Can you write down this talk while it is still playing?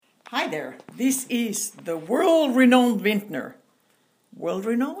Hi there. This is the world-renowned vintner.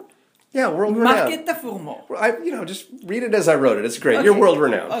 World-renowned? Yeah, world-renowned. Marketa Fourmont. Just read it as I wrote it. It's great. Okay. You're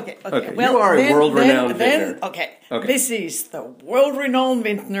world-renowned. Okay. Well, you are a world-renowned vintner. Okay. This is the world-renowned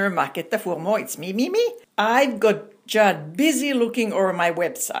vintner, Marketa Fourmont. It's me. I've got Judd busy looking over my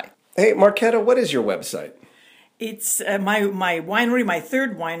website. Hey, Marketa, what is your website? It's my winery, my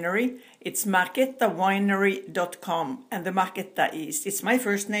third winery. It's marketawinery.com. And the Marketa it's my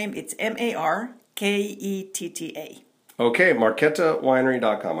first name. It's Marketta. Okay,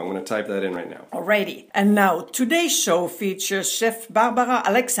 marketawinery.com. I'm going to type that in right now. Alrighty. And now, today's show features Chef Barbara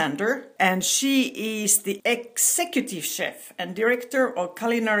Alexander, and she is the executive chef and director of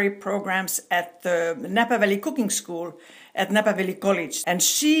culinary programs at the Napa Valley Cooking School at Napa Valley College. And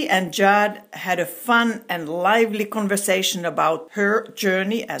she and Judd had a fun and lively conversation about her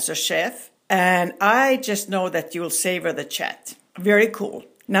journey as a chef. And I just know that you'll savor the chat. Very cool.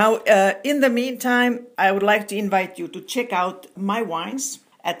 Now, in the meantime, I would like to invite you to check out my wines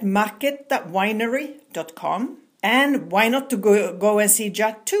at marketawinery.com. And why not to go and see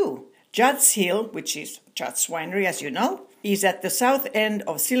Judd too? Judd's Hill, which is Judd's Winery, as you know, is at the south end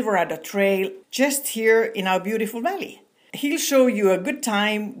of Silverado Trail, just here in our beautiful valley. He'll show you a good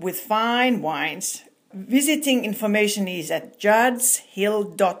time with fine wines. Visiting information is at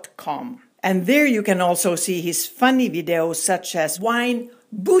juddshill.com. And there you can also see his funny videos such as Wine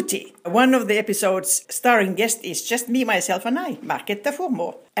Booty. One of the episodes starring guest is just me, myself, and I, Marketa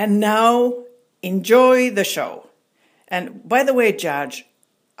Fourmont. And now, enjoy the show. And by the way, Judge,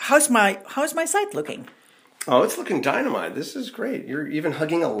 how's my site looking? Oh, it's looking dynamite. This is great. You're even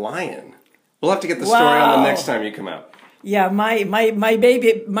hugging a lion. We'll have to get the story on the next time you come out. Yeah, my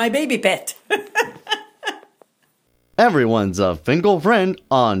baby pet. Everyone's a Finkel friend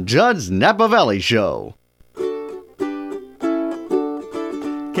on Judd's Napa Valley Show.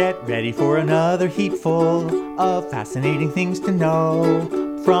 Get ready for another heapful of fascinating things to know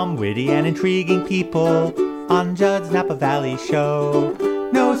from witty and intriguing people on Judd's Napa Valley Show.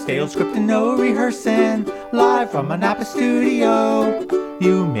 No stale script and no rehearsing, live from a Napa studio.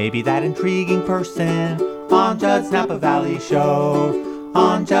 You may be that intriguing person on Judd's Napa Valley Show.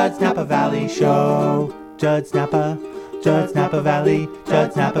 On Judd's Napa Valley Show. Judd's Napa Valley,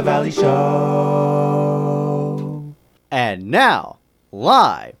 Judd's Napa Valley Show. And now,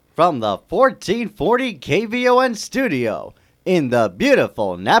 live from the 1440 KVON studio in the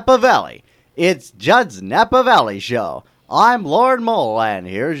beautiful Napa Valley, it's Judd's Napa Valley Show. I'm Lauren Mole, and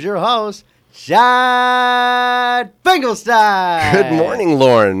here's your host, Judd Finkelstein. Good morning,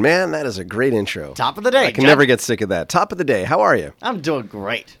 Lauren. Man, that is a great intro. Top of the day, I can Judd. never get sick of that. Top of the day. How are you? I'm doing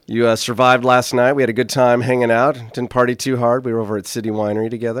great. You survived last night. We had a good time hanging out. Didn't party too hard. We were over at City Winery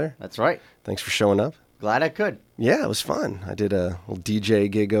together. That's right. Thanks for showing up. Glad I could. Yeah, it was fun. I did a little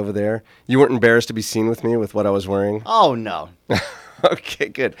DJ gig over there. You weren't embarrassed to be seen with me with what I was wearing? Oh, no. Okay,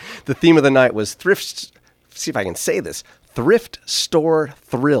 good. The theme of the night was thrift. See if I can say this. Thrift store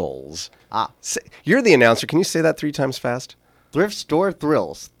thrills. You're the announcer. Can you say that 3 times fast? Thrift store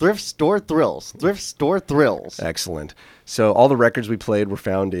thrills. Thrift store thrills. Thrift store thrills. Excellent. So all the records we played were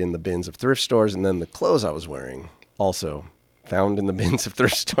found in the bins of thrift stores, and then the clothes I was wearing also found in the bins of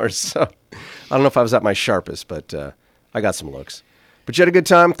thrift stores. So I don't know if I was at my sharpest, but I got some looks. But you had a good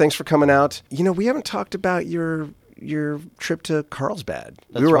time. Thanks for coming out. You know, we haven't talked about your trip to Carlsbad.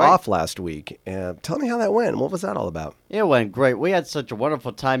 That's we were right. off last week. Tell me how that went. What was that all about? It went great. We had such a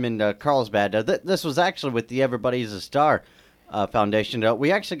wonderful time in Carlsbad. This was actually with the Everybody's a Star Foundation.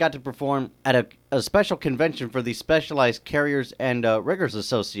 We actually got to perform at a special convention for the Specialized Carriers and Riggers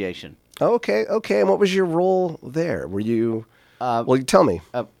Association. Okay. And what was your role there? Were you... well, you tell me.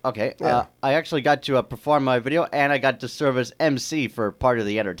 Okay. Yeah. I actually got to perform my video, and I got to serve as MC for part of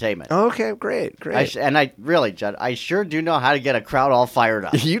the entertainment. Okay, great. Judd, I sure do know how to get a crowd all fired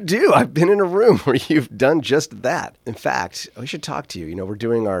up. You do. I've been in a room where you've done just that. In fact, we should talk to you. You know, we're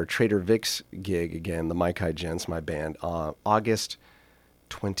doing our Trader Vic's gig again, the Mike High Gents, my band, August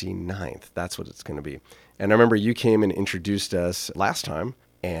 29th. That's what it's going to be. And I remember you came and introduced us last time,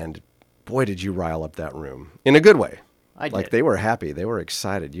 and boy, did you rile up that room. In a good way. I did. Like, they were happy. They were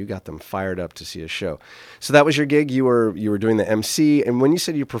excited. You got them fired up to see a show. So that was your gig. You were doing the MC. And when you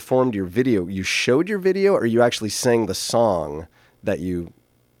said you performed your video, you showed your video, or you actually sang the song that you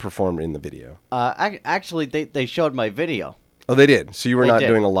performed in the video? Actually, they showed my video. Oh, they did. So you were They not did.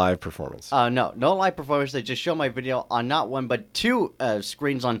 doing a live performance. No live performance. They just showed my video on not one but 2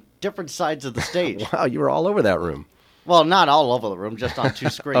 screens on different sides of the stage. Wow, you were all over that room. Well, not all over the room, just on 2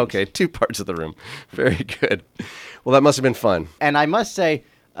 screens. Okay, 2 parts of the room. Very good. Well, that must have been fun. And I must say,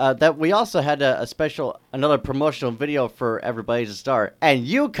 that we also had another promotional video for everybody to star. And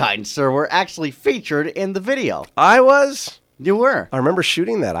you, kind sir, were actually featured in the video. I was? You were. I remember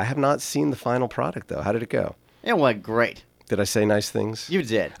shooting that. I have not seen the final product, though. How did it go? It went great. Did I say nice things? You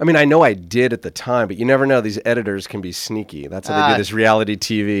did. I mean, I know I did at the time, but you never know. These editors can be sneaky. That's how they do this reality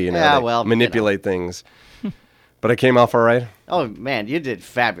TV, they manipulate things. But I came off all right? Oh, man, you did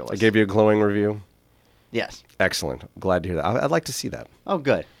fabulous. I gave you a glowing review? Yes. Excellent. Glad to hear that. I'd like to see that. Oh,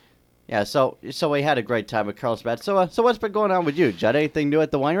 good. Yeah, so we had a great time at Carlsbad. So what's been going on with you, Judd? Anything new at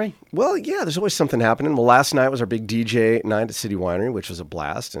the winery? Well, yeah, there's always something happening. Well, last night was our big DJ night at City Winery, which was a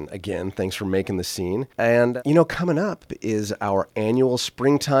blast. And again, thanks for making the scene. And, coming up is our annual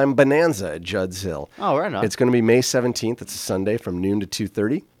springtime bonanza at Judd's Hill. Oh, right on. It's going to be May 17th. It's a Sunday from noon to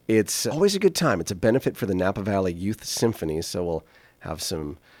 2:30. It's always a good time. It's a benefit for the Napa Valley Youth Symphony, so we'll have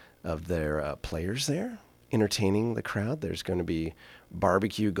some of their players there entertaining the crowd. There's going to be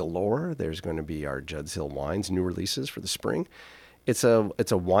barbecue galore. There's going to be our Judd's Hill wines, new releases for the spring. It's a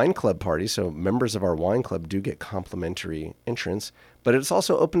wine club party, so members of our wine club do get complimentary entrance, but it's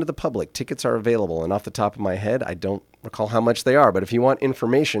also open to the public. Tickets are available, and off the top of my head, I don't recall how much they are, but if you want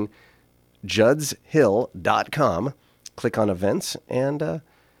information, juddshill.com, click on events, and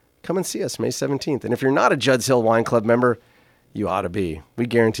come and see us May 17th. And if you're not a Judd's Hill Wine Club member, you ought to be. We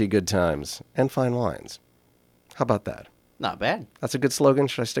guarantee good times and fine wines. How about that? Not bad. That's a good slogan.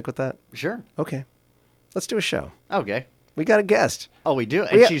 Should I stick with that? Sure. Okay. Let's do a show. Okay. We got a guest. Oh, we do?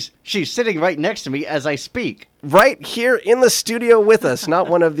 And she's sitting right next to me as I speak. Right here in the studio with us. Not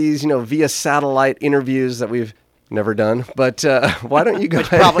one of these, via satellite interviews that we've never done. But why don't you go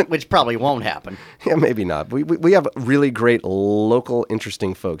ahead? Which probably won't happen. Yeah, maybe not. We have really great local,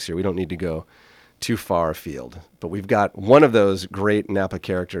 interesting folks here. We don't need to go too far afield. But we've got one of those great Napa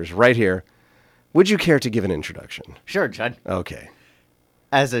characters right here. Would you care to give an introduction? Sure, Judd. Okay.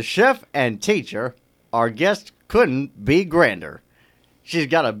 As a chef and teacher, our guest couldn't be grander. She's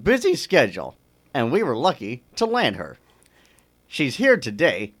got a busy schedule, and we were lucky to land her. She's here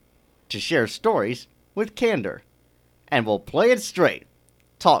today to share stories with candor, and we'll play it straight,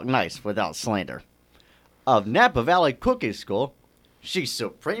 talk nice without slander. Of Napa Valley Cooking School, she's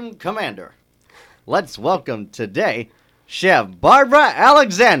Supreme Commander. Let's welcome today Chef Barbara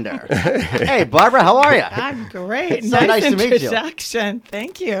Alexander. Hey, Barbara, how are you? I'm great. It's so nice to meet you. Introduction.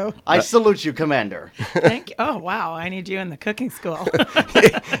 Thank you. I salute you, Commander. Thank you. Oh, wow. I need you in the cooking school.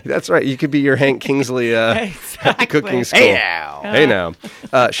 That's right. You could be your Hank Kingsley exactly. cooking school. Hey now. Hey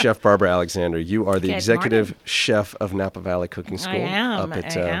now. Chef Barbara Alexander, you are the Good executive morning. chef of Napa Valley Cooking School. I am. Up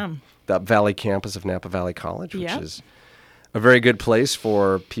at I am. the Valley campus of Napa Valley College, which Yep. is a very good place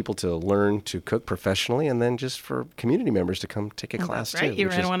for people to learn to cook professionally, and then just for community members to come take a class That's right. too. You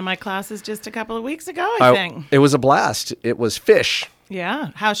which were in is- one of my classes just a couple of weeks ago, I think. It was a blast. It was fish. Yeah.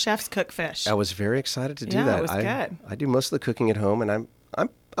 How chefs cook fish. I was very excited to do Yeah, that. it was good. I do most of the cooking at home, and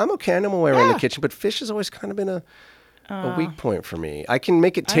I'm okay. I know my way around the Yeah. kitchen, but fish has always kind of been a weak point for me. I can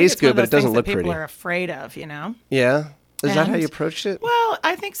make it I think taste it's one good, of but those it doesn't things look that pretty. people are afraid of, Yeah. Is that how And- you approached it? Well,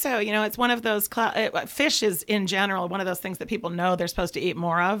 I think so. It's one of those fish is in general one of those things that people know they're supposed to eat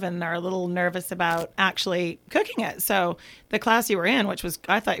more of, and they're a little nervous about actually cooking it. So the class you were in, which was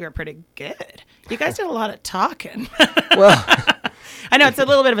I thought you were pretty good. You guys did a lot of talking. Well, I know it's a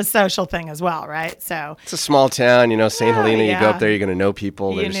little bit of a social thing as well, right? So it's a small town, St. Helena. You go yeah. up there, you're going to know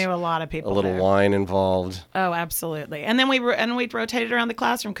people. you There's knew a lot of people. a little there. wine involved. Oh, absolutely. And then we rotated around the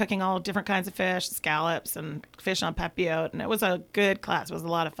classroom cooking all different kinds of fish, scallops and fish on papillote, and it was a good class. It was a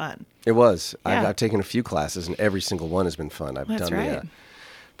lot of fun. It was. Yeah. I've taken a few classes, and every single one has been fun. I've That's done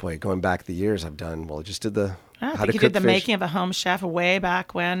right. going back the years, I've done, just did the I how think to you cook did the fish. making of a home chef way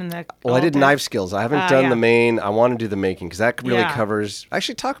back when. In the Well, I old did days. knife skills. I haven't done yeah. the main. I want to do the making because that really Yeah. covers.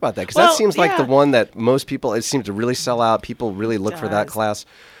 Actually, talk about that because Well, that seems like the yeah. one that most people. It seems to really sell out. People really look for that does. class.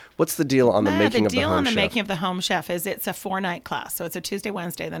 What's the deal on the making of the deal home on the chef? making of the home chef is it's a 4-night class. So it's a Tuesday,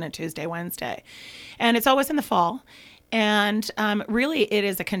 Wednesday, then a Tuesday, Wednesday. And it's always in the fall. And really, it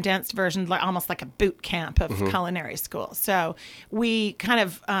is a condensed version, almost like a boot camp of culinary school. So we kind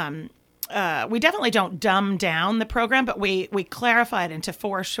of we definitely don't dumb down the program, but we clarify it into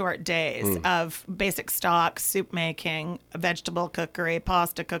 4 short days of basic stock, soup making, vegetable cookery,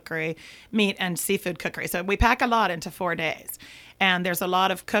 pasta cookery, meat and seafood cookery. So we pack a lot into 4 days. And there's a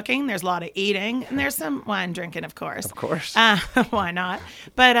lot of cooking, there's a lot of eating, and there's some wine drinking, of course. Of course. Why not?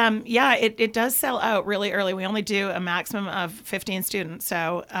 But yeah, it does sell out really early. We only do a maximum of 15 students.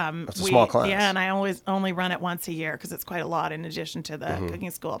 So That's a small class. Yeah, and I only run it once a year because it's quite a lot in addition to the cooking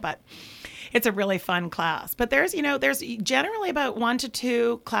school. But it's a really fun class. But there's generally about 1 to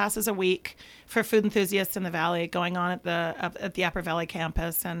 2 classes a week for food enthusiasts in the Valley going on at the Upper Valley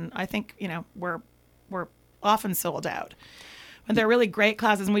campus. And I think, we're often sold out. But they're really great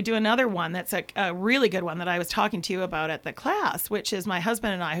classes. And we do another one that's a really good one that I was talking to you about at the class, which is my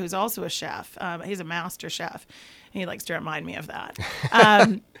husband and I, who's also a chef. He's a master chef. He likes to remind me of that.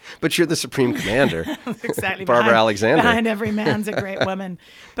 But you're the supreme commander. Exactly. Barbara Alexander. Behind every man's a great woman.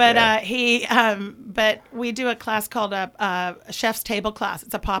 But but we do a class called a chef's table class.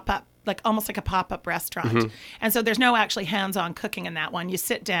 It's a pop-up, almost like a pop-up restaurant. And so there's no actually hands-on cooking in that one. You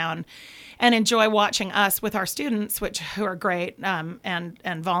sit down and enjoy watching us with our students, who are great,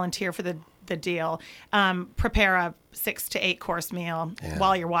 and volunteer for the deal, prepare a 6 to 8 course meal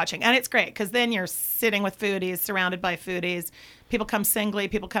while you're watching. And it's great because then you're sitting with foodies, surrounded by foodies. People come singly,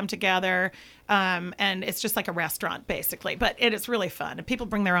 people come together, and it's just like a restaurant, basically. But it is really fun. And people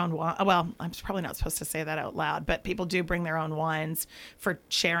bring their own wine. Well, I'm probably not supposed to say that out loud, but people do bring their own wines for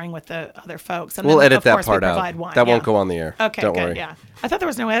sharing with the other folks. And we'll then, edit of that course, part we out. provide wine. That won't go on the air. Okay, Don't good, worry. yeah. I thought there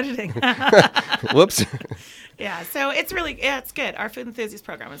was no editing. Whoops. Yeah, so it's good. Our food enthusiast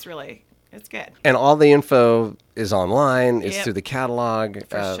program is it's good. And all the info is online. It's Yep. through the catalog.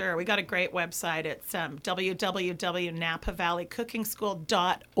 For sure. We got a great website. It's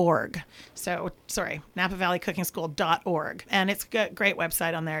www.napavalleycookingschool.org. So, sorry, napavalleycookingschool.org. And it's a great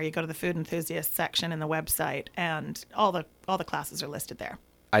website on there. You go to the food enthusiast section in the website, and all the classes are listed there.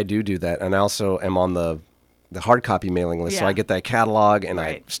 I do that. And I also am on the hard copy mailing list. So Yeah. I get that catalog and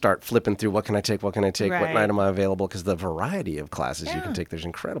Right. I start flipping through what can I take, what Right. night am I available? Because the variety of classes you Yeah. can take, there's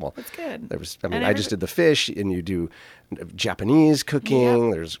incredible. That's good. I just did the fish, and you do Japanese cooking,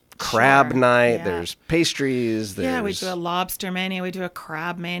 Yep. there's crab Sure. night, Yeah. there's pastries, there's... Yeah, we do a lobster mania, we do a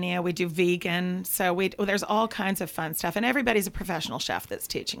crab mania, we do vegan. So there's all kinds of fun stuff, and everybody's a professional chef that's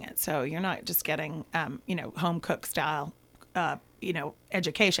teaching it. So you're not just getting, home cook style,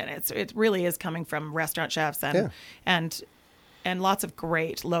 education. It really is coming from restaurant chefs and lots of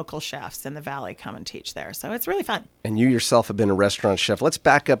great local chefs in the Valley come and teach there. So it's really fun. And you yourself have been a restaurant chef. Let's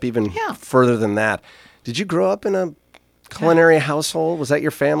back up even Yeah. further than that. Did you grow up in a culinary household? Was that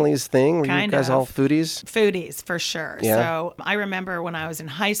your family's thing? Were you Kind guys of. all foodies? Foodies, for sure. Yeah. So I remember when I was in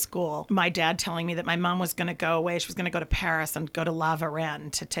high school, my dad telling me that my mom was going to go away. She was going to go to Paris and go to La Varenne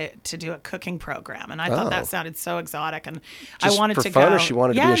to do a cooking program. And I thought that sounded so exotic. And Just I wanted for to fun, go. or she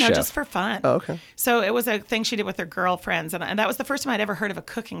wanted to be a no, chef? just for fun. Oh, okay. So it was a thing she did with her girlfriends. And that was the first time I'd ever heard of a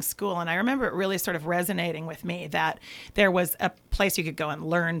cooking school. And I remember it really sort of resonating with me that there was a place you could go and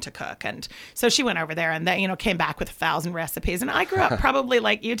learn to cook. And so she went over there and came back with 1,000 recipes. And I grew up probably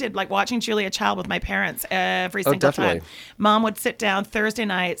like you did, like watching Julia Child with my parents every single definitely. time. Mom would sit down Thursday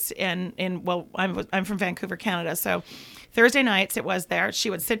nights I'm from Vancouver, Canada, so Thursday nights it was there.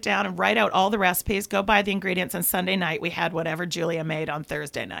 She would sit down and write out all the recipes, go buy the ingredients, and Sunday night we had whatever Julia made on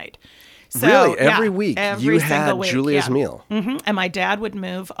Thursday night. So, Really? Every yeah, week every you single had week, Julia's yeah. meal? And my dad would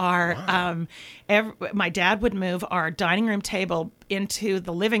move our dining room table into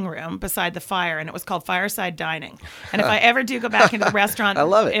the living room beside the fire, and it was called Fireside Dining. And if I ever do go back into the restaurant, I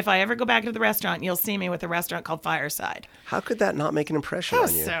love it. If I ever go back into the restaurant, you'll see me with a restaurant called Fireside. How could that not make an impression That on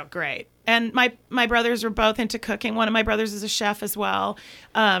was you? so great. And my brothers were both into cooking. One of my brothers is a chef as well.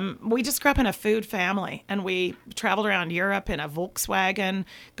 We just grew up in a food family, and we traveled around Europe in a Volkswagen,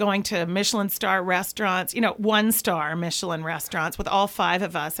 going to Michelin star restaurants, 1-star Michelin restaurants with all 5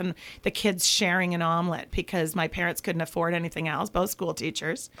 of us, and the kids sharing an omelet because my parents couldn't afford anything else, both school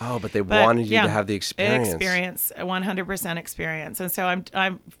teachers. Oh, but they wanted you yeah, to have the experience. Experience, 100% experience. And so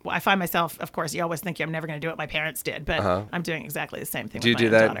I find myself, of course, you always think I'm never going to do what my parents did, but I'm doing exactly the same thing Do you with my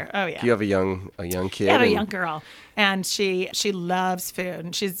do own that? daughter. Oh, yeah. Do you have a young kid? I have a and- young girl, and she loves food,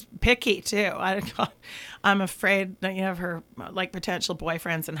 and she's picky too. I'm afraid that her potential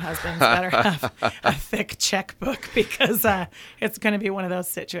boyfriends and husbands better have a thick checkbook because it's going to be one of those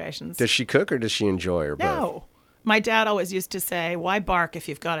situations. Does she cook or does she enjoy, or both? No. My dad always used to say, "Why bark if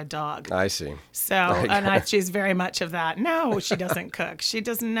you've got a dog?" I see. So, she's very much of that. No, she doesn't cook. She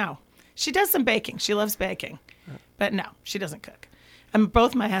doesn't know. She does some baking. She loves baking, but no, she doesn't cook. And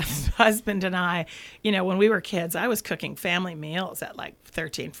both my husband and I, when we were kids, I was cooking family meals at like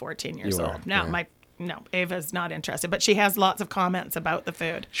 13, 14 years You were, old. Now, yeah. Ava's not interested, but she has lots of comments about the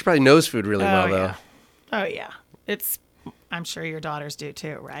food. She probably knows food really well, though. Yeah. Oh, yeah. I'm sure your daughters do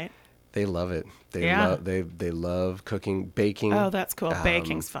too, right? They love it. Yeah. They love cooking, baking. Oh, that's cool.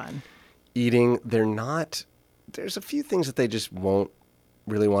 Baking's fun. Eating. There's a few things that they just won't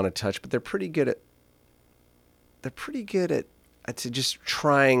really want to touch, but they're pretty good at I'd say just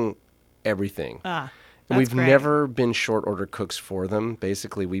trying everything. And we've great. never been short order cooks for them.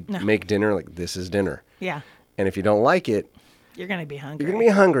 Basically, we make dinner like this is dinner. Yeah. And if you don't like it, You're going to be hungry. you're going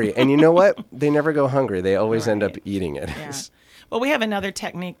to be hungry. And you know what? They never go hungry. They always end up Right. eating it. Yeah. Well, we have another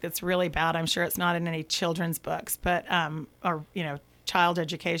technique that's really bad. I'm sure it's not in any children's books, but child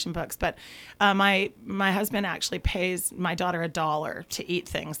education books. But my husband actually pays my daughter $1 to eat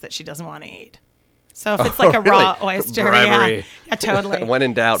things that she doesn't want to eat. So if it's like a raw oyster, Bribery. yeah, totally. When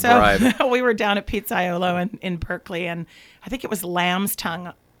in doubt, so, bribe. We were down at Pizzaiolo in Berkeley, and I think it was lamb's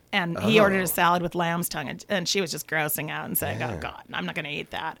tongue. And he ordered a salad with lamb's tongue, and she was just grossing out and saying, "Oh God, I'm not going to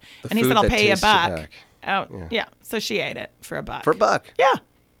eat that." And he food said, "I'll that pay you tastes $1." back. Oh, yeah. So she ate it for $1. For $1. Yeah,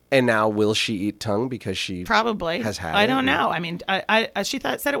 And now will she eat tongue because she probably. has had I it? don't know. I mean, she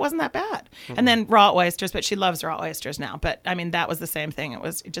said it wasn't that bad. And then raw oysters, but she loves raw oysters now. But I mean, that was the same thing. It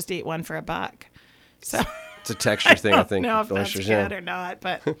was just eat one for $1. So It's a texture thing, I think. know if with that's oysters, good or not,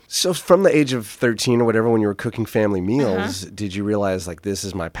 but So from the age of 13 or whatever, when you were cooking family meals, Uh-huh. did you realize, like, this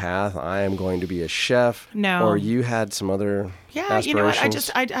is my path? I am going to be a chef? No. Or you had some other yeah, aspirations? you know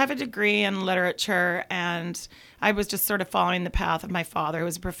what? I have a degree in literature, and I was just sort of following the path of my father, who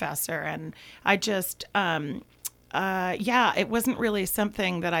was a professor, and I just, it wasn't really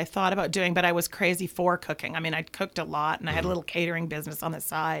something that I thought about doing, but I was crazy for cooking. I mean, I cooked a lot, and I had a little catering business on the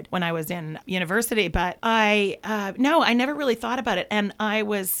side when I was in university, but I never really thought about it. And I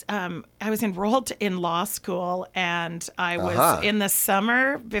was enrolled in law school, and I was in the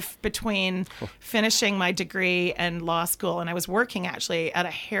summer between finishing my degree and law school, and I was working actually at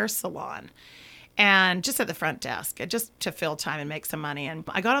a hair salon. And just at the front desk, just to fill time and make some money. And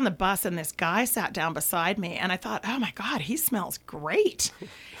I got on the bus, and this guy sat down beside me, and I thought, oh my God, he smells great.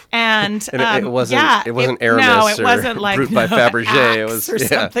 And, it wasn't Aramis no, it or wasn't like Brut by Fabergé. Axe It was or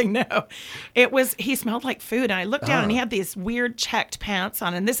something. No, he smelled like food. And I looked down, and he had these weird checked pants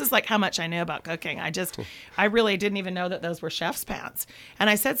on. And this is like how much I knew about cooking. I really didn't even know that those were chef's pants. And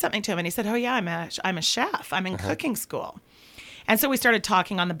I said something to him, and he said, oh yeah, I'm a chef. I'm in cooking school. And so we started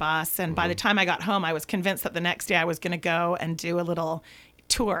talking on the bus, and by the time I got home, I was convinced that the next day I was going to go and do a little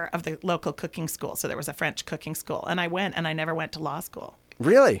tour of the local cooking school. So there was a French cooking school, and I went, and I never went to law school.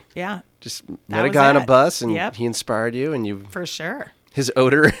 Really? Yeah. Just That met a was guy on a it. bus, and Yep. he inspired you, and you For sure. his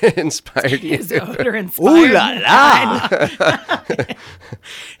odor inspired you. His odor inspired Ooh la me. la!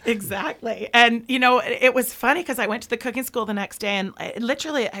 Exactly. And, it was funny because I went to the cooking school the next day, and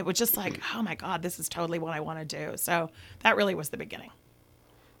literally I was just like, oh my God, this is totally what I want to do. So that really was the beginning.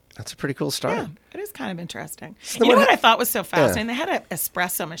 That's a pretty cool start. Yeah, it is kind of interesting. then You know what what I thought was so fascinating? They had an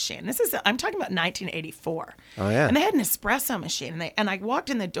espresso machine. I'm talking about 1984. Oh, yeah. And they had an espresso machine, and I walked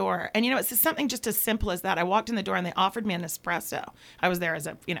in the door, and it's something just as simple as that. I walked in the door, and they offered me an espresso. I was there as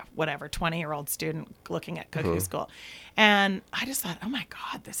a 20-year-old student looking at cooking school, and I just thought, oh my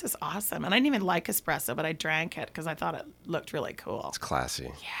God, this is awesome. And I didn't even like espresso, but I drank it because I thought it looked really cool. It's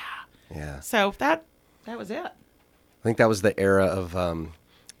classy. Yeah. So that was it. I think that was the era of,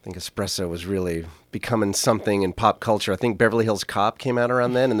 I think espresso was really becoming something in pop culture. I think Beverly Hills Cop came out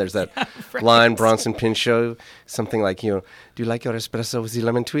around then, and there's that right. line, Bronson Pinchot, something like, do you like your espresso with the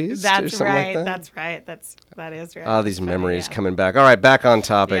lemon twist? or That's something right. like that? That's right. That is right. All these Funny, memories yeah. coming back. All right, back on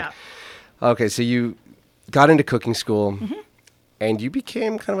topic. Yeah. Okay, so you got into cooking school, Mm-hmm. and you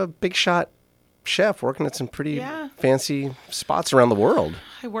became kind of a big shot chef working at some pretty Yeah. fancy spots around the world.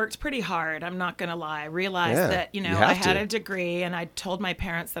 I worked pretty hard. I'm not going to lie. I realized Yeah, that, you I have had to. a degree, and I told my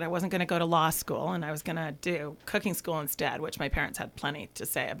parents that I wasn't going to go to law school, and I was going to do cooking school instead, which my parents had plenty to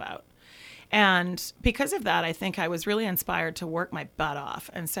say about. And because of that, I think I was really inspired to work my butt off.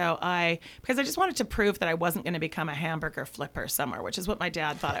 And so because I just wanted to prove that I wasn't going to become a hamburger flipper somewhere, which is what my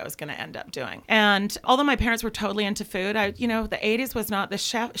dad thought I was going to end up doing. And although my parents were totally into food, the 80s was not,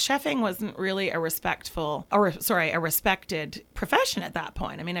 chefing wasn't really a respected profession at that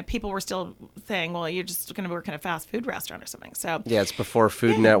point. I mean, people were still saying, well, you're just going to work in a fast food restaurant or something. So Yeah, it's before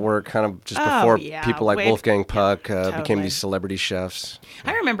Food Network, kind of just Oh, before yeah, people like way- Wolfgang Puck became totally. these celebrity chefs.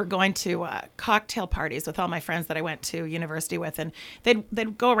 I remember going to cocktail parties with all my friends that I went to university with, and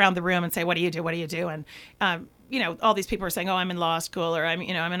they'd go around the room and say, "What do you do? What do you do?" And all these people were saying, "Oh, I'm in law school," or I'm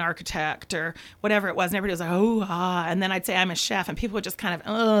an architect," or whatever it was. And everybody was like, "Oh, ah," and then I'd say I'm a chef, and people would just kind of,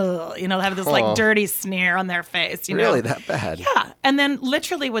 have this like dirty sneer on their face. Really, that bad? Yeah. And then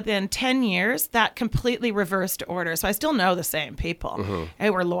literally within 10 years, that completely reversed order. So I still know the same people. Mm-hmm.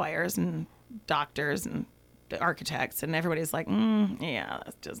 They were lawyers and doctors and architects, and everybody's like, yeah,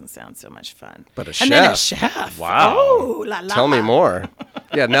 that doesn't sound so much fun. But a and chef. then a chef. Wow. Oh, la la. Tell me more.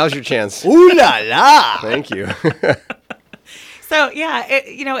 Yeah, now's your chance. Ooh la la! Thank you. So yeah,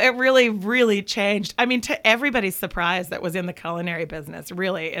 it really, really changed. I mean, to everybody's surprise that was in the culinary business,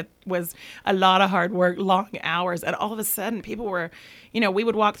 really, it was a lot of hard work, long hours, and all of a sudden, people were, we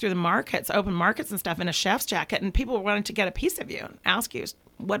would walk through the markets, open markets and stuff, in a chef's jacket, and people were wanting to get a piece of you and ask you,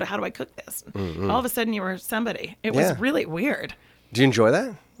 how do I cook this? All of a sudden, you were somebody. It was really weird. Do you enjoy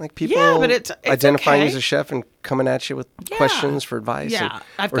that? Like people but it's identifying okay. you as a chef and coming at you with questions for advice? Yeah,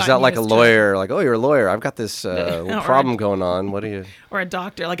 I've or is that gotten like a used to lawyer? Like, oh, you're a lawyer. I've got this problem going on. What do you... Or a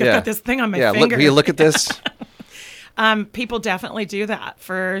doctor. Like, I've got this thing on my finger. Look, will you look at this? People definitely do that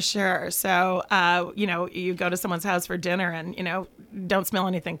for sure. So, you go to someone's house for dinner and, don't smell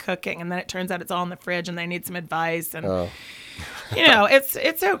anything cooking. And then it turns out it's all in the fridge and they need some advice. And,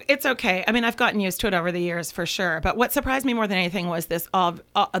 it's okay. I mean, I've gotten used to it over the years for sure. But what surprised me more than anything was this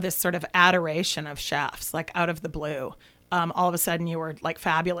sort of adoration of chefs, like out of the blue. All of a sudden you were like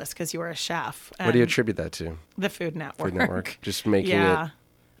fabulous because you were a chef. What do you attribute that to? The Food Network. Food Network. Just making it...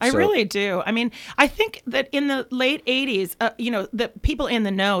 I really do. I mean, I think that in the late 80s, the people in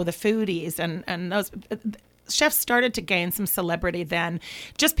the know, the foodies and those chefs started to gain some celebrity then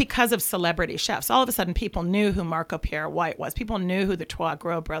just because of celebrity chefs. All of a sudden, people knew who Marco Pierre White was. People knew who the Trois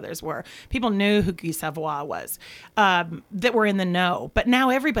Gros brothers were. People knew who Guy Savoy was, that were in the know. But now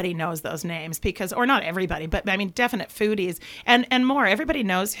everybody knows those names because, or not everybody, but I mean, definite foodies and more. Everybody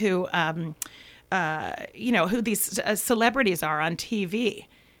knows who, who these celebrities are on TV.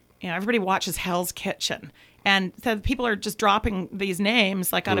 Everybody watches Hell's Kitchen. And so people are just dropping these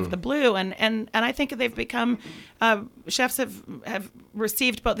names like out of the blue. And I think they've become, chefs have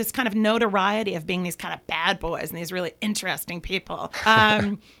received both this kind of notoriety of being these kind of bad boys and these really interesting people.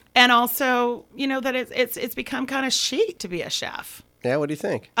 And also, that it's become kind of chic to be a chef. Yeah, what do you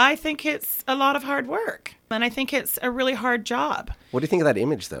think? I think it's a lot of hard work. And I think it's a really hard job. What do you think of that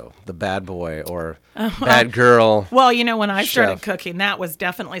image, though? The bad boy or bad girl? Well, when I started chef. cooking, that was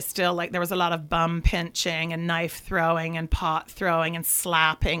definitely still like there was a lot of bum pinching and knife throwing and pot throwing and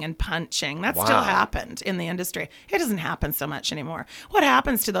slapping and punching. That still happened in the industry. It doesn't happen so much anymore. What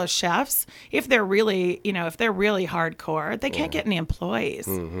happens to those chefs if they're really, if they're really hardcore? They can't get any employees.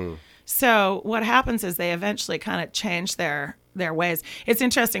 Mm-hmm. So what happens is they eventually kind of change their ways. It's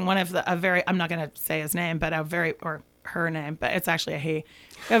interesting. One of I'm not going to say his name, but or her name, but it's actually a he.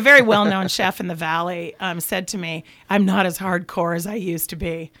 A very well-known chef in the Valley said to me, "I'm not as hardcore as I used to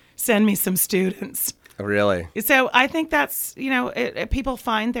be. Send me some students." Really? So I think that's, people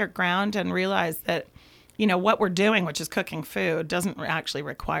find their ground and realize that, what we're doing, which is cooking food, doesn't actually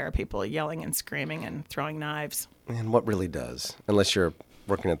require people yelling and screaming and throwing knives. And what really does? Unless you're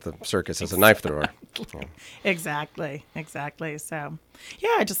working at the circus as a knife thrower. Yeah. Exactly. So,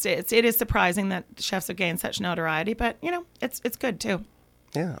 yeah, it is surprising that chefs have gained such notoriety, but it's good too.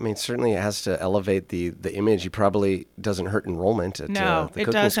 Yeah, I mean, certainly it has to elevate the image. It probably doesn't hurt enrollment at the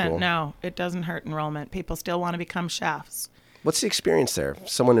cooking school. No, it doesn't hurt enrollment. People still want to become chefs. What's the experience there?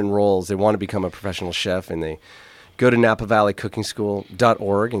 Someone enrolls, they want to become a professional chef, and they go to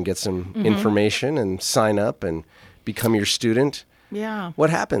NapaValleyCookingSchool.org and get some information and sign up and become your student. Yeah. What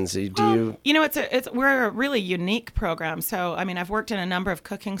happens? We're a really unique program. So, I mean, I've worked in a number of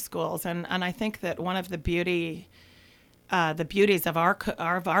cooking schools, and I think that one of the beauties of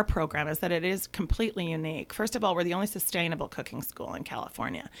our program is that it is completely unique. First of all, we're the only sustainable cooking school in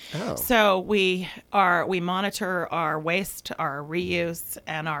California. Oh. So we monitor our waste, our reuse,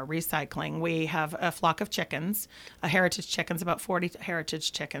 and our recycling. We have a flock of chickens, heritage chickens, about 40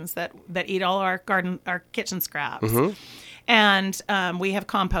 heritage chickens that eat all our kitchen scraps. Mm-hmm. And we have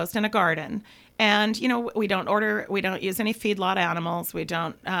compost in a garden. And, we don't use any feedlot animals. We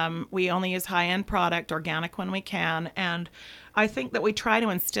only use high-end product, organic when we can. And I think that we try to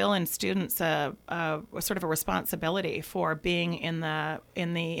instill in students a sort of a responsibility for being in the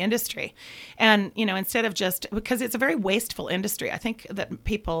industry. And, instead of just, because it's a very wasteful industry, I think that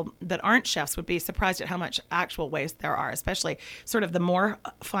people that aren't chefs would be surprised at how much actual waste there are, especially sort of the more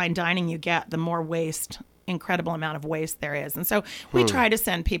fine dining you get, the more incredible amount of waste there is. And so we try to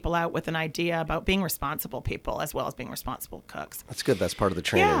send people out with an idea about being responsible people as well as being responsible cooks. That's good. That's part of the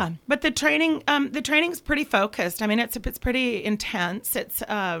training. Yeah, but the training's pretty focused. I mean, it's pretty intense. It's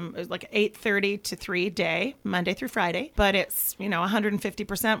like 8:30 to 3 day, Monday through Friday, but it's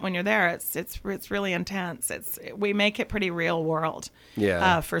 150% when you're there. It's really intense. We make it pretty real world.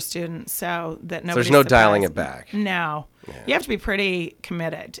 Yeah. For students, so that nobody's there's no dialing it back. No. You have to be pretty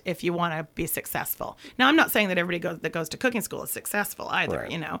committed if you want to be successful. Now, I'm not saying that everybody that goes to cooking school is successful either,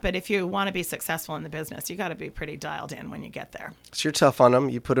 Right. But if you want to be successful in the business, you got to be pretty dialed in when you get there. So you're tough on them.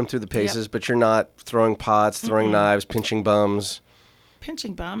 You put them through the paces, but you're not throwing pots, throwing knives, pinching bums.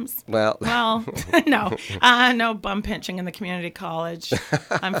 Pinching bums? Well, No. No bum pinching in the community college,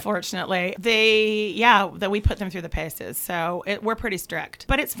 unfortunately. That we put them through the paces. So we're pretty strict.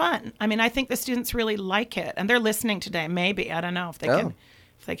 But it's fun. I mean, I think the students really like it. And they're listening today, maybe. I don't know if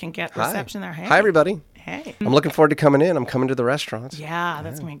they can get reception there. Hey. Hi, everybody. Hey. I'm looking forward to coming in. I'm coming to the restaurant. Yeah,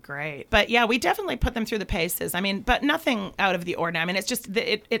 that's going to be great. But yeah, we definitely put them through the paces. I mean, but nothing out of the ordinary. I mean, it's just,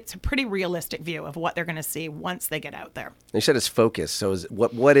 it's a pretty realistic view of what they're going to see once they get out there. You said it's focus. So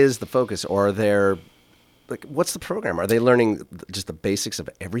what is the focus? Or are there, what's the program? Are they learning just the basics of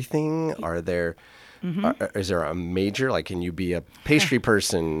everything? Are there... Is there a major? Like, can you be a pastry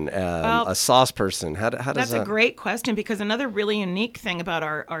person, a sauce person? How does That's that? a great question, because another really unique thing about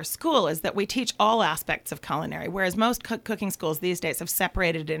our school is that we teach all aspects of culinary, whereas most cooking schools these days have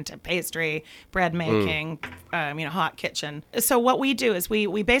separated into pastry, bread making, hot kitchen. So what we do is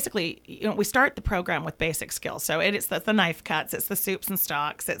we basically, we start the program with basic skills. So it's the knife cuts, it's the soups and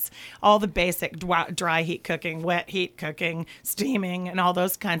stocks, it's all the basic dry heat cooking, wet heat cooking, steaming, and all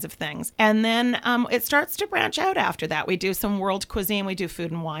those kinds of things. And then it starts to branch out after that. We do some world cuisine. We do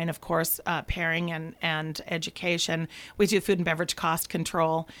food and wine, of course, pairing and education. We do food and beverage cost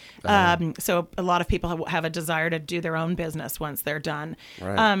control. So a lot of people have a desire to do their own business once they're done.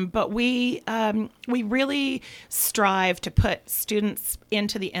 Right. But we really strive to put students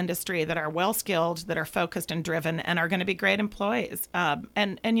into the industry that are well-skilled, that are focused and driven, and are going to be great employees.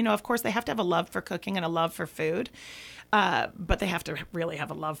 And of course, they have to have a love for cooking and a love for food. But they have to really have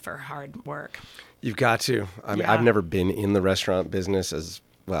a love for hard work. You've got to. I mean, Yeah. I've never been in the restaurant business as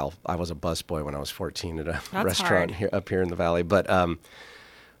well. I was a busboy when I was 14 at a restaurant hard. up here in the valley. But I've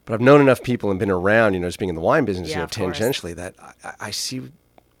known enough people and been around, just being in the wine business, Yeah, of course. tangentially, that I see,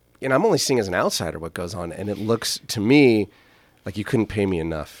 I'm only seeing as an outsider what goes on. And it looks to me like you couldn't pay me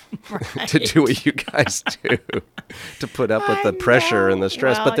enough to do what you guys do, to put up with the pressure and the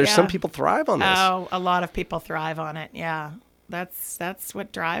stress. Well, but there's some yeah. people thrive on this. Oh, a lot of people thrive on it. Yeah. That's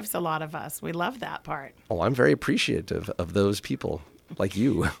what drives a lot of us. We love that part. Oh, I'm very appreciative of those people like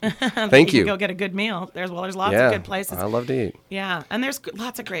you. Thank you. Can go get a good meal. There's lots Yeah, of good places. I love to eat. Yeah, and there's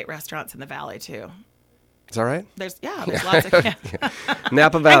lots of great restaurants in the valley too. It's all right. There's lots of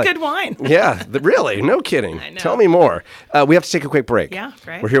Napa Valley. and good wine. Yeah, really? No kidding. I know. Tell me more. We have to take a quick break. Yeah,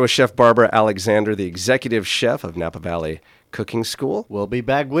 great. We're here with Chef Barbara Alexander, the executive chef of Napa Valley Cooking School. We'll be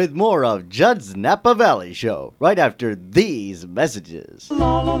back with more of Judd's Napa Valley Show right after these messages.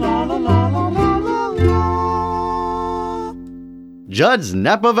 Judd's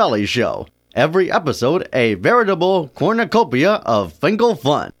Napa Valley Show. Every episode, a veritable cornucopia of Finkel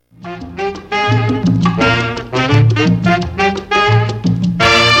fun.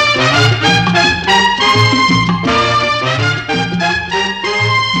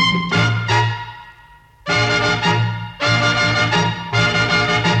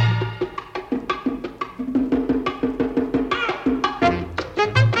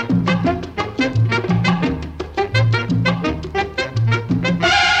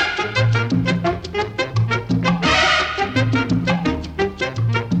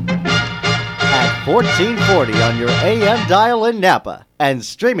 At 1440 on your AM dial in Napa and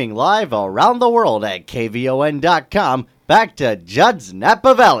streaming live around the world at kvon.com. Back to Judd's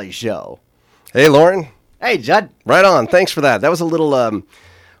Napa Valley Show. Hey, Lauren. Hey, Judd. Right on. Thanks for that. That was a little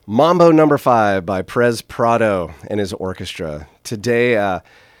Mambo No. 5 by Perez Prado and his orchestra. Today,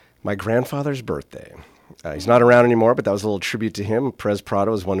 my grandfather's birthday. He's not around anymore, but that was a little tribute to him. Perez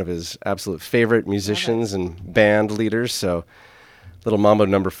Prado is one of his absolute favorite musicians and band leaders. So, little Mambo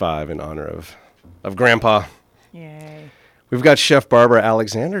No. 5 in honor of Grandpa. Yay. We've got Chef Barbara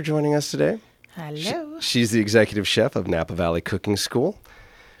Alexander joining us today. Hello. She's the executive chef of Napa Valley Cooking School.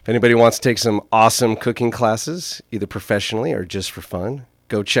 If anybody wants to take some awesome cooking classes, either professionally or just for fun,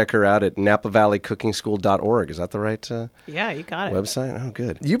 go check her out at napavalleycookingschool.org. Is that the right Yeah, you got it. website? Oh,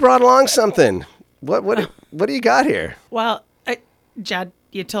 good. You brought along something. What do you got here? Well, Judd,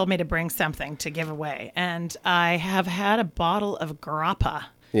 you told me to bring something to give away, and I have had a bottle of grappa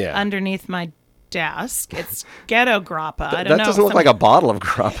underneath my desk. It's ghetto grappa. I don't know. That doesn't look like a bottle of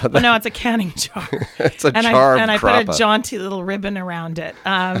grappa. No, it's a canning jar. It's a and jar of I grappa. put a jaunty little ribbon around it.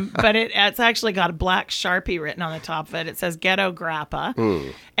 But it's actually got a black Sharpie written on the top of it. It says ghetto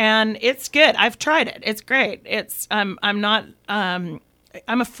grappa. And it's good. I've tried it. It's great. It's I'm not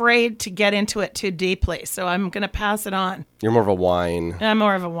I'm afraid to get into it too deeply, so I'm going to pass it on. You're more of a wine. I'm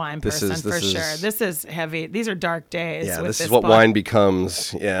more of a wine person This for is- sure. This is heavy. These are dark days. Yeah, with this is what book. wine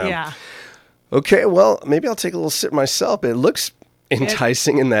becomes. Yeah. Yeah. Okay, well, maybe I'll take a little sip myself. It looks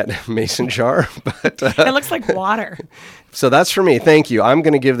enticing in that mason jar, but It looks like water. so that's for me. Thank you. I'm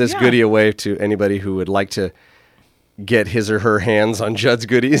going to give this Yeah. goodie away to anybody who would like to get his or her hands on Judd's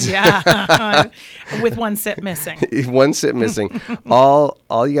goodies. Yeah. With one sip missing. One sip missing.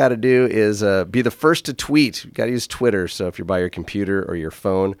 all you got to do is be the first to tweet. You got to use Twitter. So if you're by your computer or your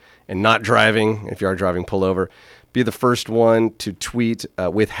phone and not driving, if you are driving, pull over. Be the first one to tweet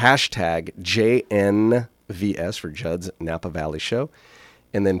with hashtag JNVS for Judd's Napa Valley Show,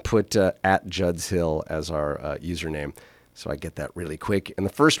 and then put at Judd's Hill as our username. So I get that really quick. And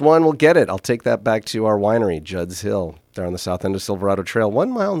the first one will get it. I'll take that back to our winery, Judd's Hill, there on the south end of Silverado Trail,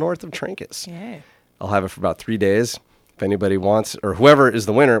 1 mile north of Trancas. Yay. I'll have it for about 3 days. If anybody wants, or whoever is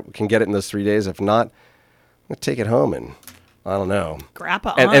the winner can get it in those 3 days. If not, I'm going to take it home and I don't know.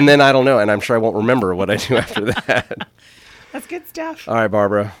 Grappa on. And then I don't know. And I'm sure I won't remember what I do after that. That's good stuff. All right,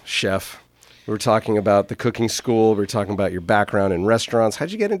 Barbara, chef. We were talking about the cooking school. We were talking about your background in restaurants.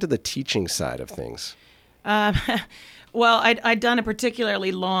 How'd you get into the teaching side of things? Well, I'd done a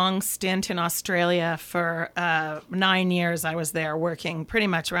particularly long stint in Australia for 9 years. I was there working pretty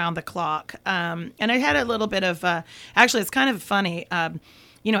much around the clock. And I had a little bit of, actually, it's kind of funny.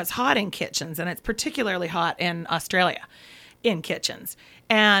 It's hot in kitchens, and it's particularly hot in Australia in kitchens.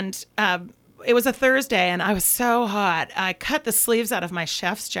 And it was a Thursday, and I was so hot. I cut the sleeves out of my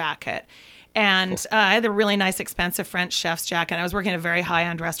chef's jacket. And I had a really nice, expensive French chef's jacket. I was working at a very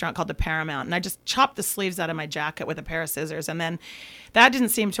high-end restaurant called the Paramount. And I just chopped the sleeves out of my jacket with a pair of scissors. And then that didn't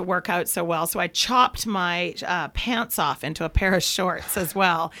seem to work out so well. So I chopped my pants off into a pair of shorts as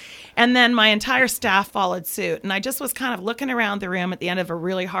well. And then my entire staff followed suit. And I just was kind of looking around the room at the end of a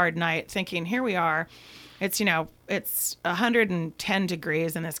really hard night thinking, here we are. It's 110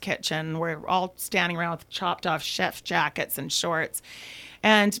 degrees in this kitchen. We're all standing around with chopped off chef jackets and shorts.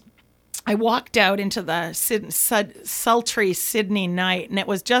 And I walked out into the sultry Sydney night, and it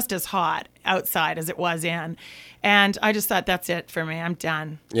was just as hot outside as it was in. And I just thought, that's it for me. I'm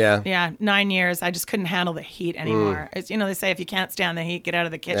done. Yeah. Yeah, 9 years. I just couldn't handle the heat anymore. It's, they say if you can't stand the heat, get out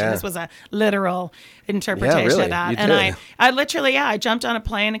of the kitchen. Yeah. This was a literal interpretation really. of that. You And did. I literally, I jumped on a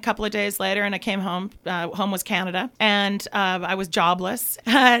plane a couple of days later, and I came home. Home was Canada, and I was jobless.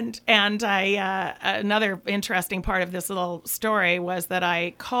 And I another interesting part of this little story was that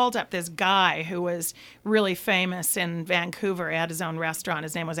I called up this guy who was really famous in Vancouver. He had his own restaurant.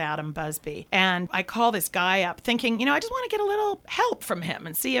 His name was Adam Busby. And I call this guy up thinking, I just want to get a little help from him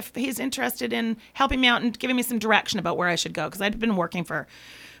and see if he's interested in helping me out and giving me some direction about where I should go. Because I'd been working for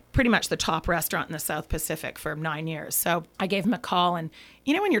pretty much the top restaurant in the South Pacific for 9 years. So I gave him a call, and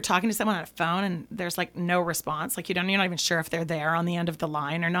when you're talking to someone on a phone and there's like no response, like you're not even sure if they're there on the end of the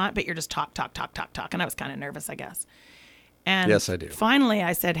line or not, but you're just talk. And I was kind of nervous, I guess. And Yes, I do. Finally,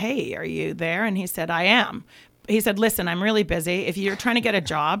 I said, hey, are you there? And he said, I am. He said, listen, I'm really busy. If you're trying to get a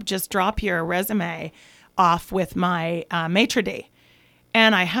job, just drop your resume off with my maitre d'.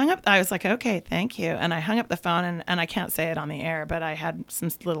 And I hung up. I was like, okay, thank you. And I hung up the phone, and I can't say it on the air, but I had some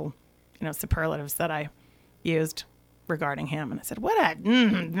little, superlatives that I used regarding him. And I said, what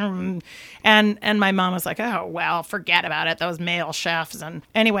a, and my mom was like, oh, well, forget about it. Those male chefs. And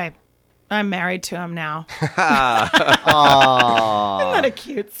anyway, I'm married to him now. Isn't that a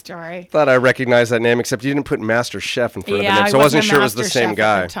cute story? Thought I recognized that name, except you didn't put Master Chef in front of the name, he so I wasn't a sure it was the master same chef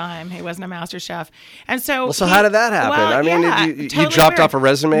guy. At the time. He wasn't a master chef. And so Well, so how did that happen? Well, I mean, yeah, you totally dropped weird. off a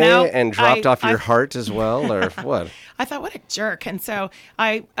resume No, and dropped off your I- heart as well, or what? I thought, what a jerk. And so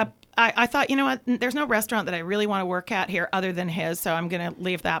I thought, you know what? There's no restaurant that I really want to work at here other than his, so I'm going to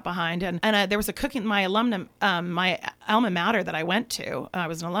leave that behind. And there was a cooking, my my alma mater that I went to, I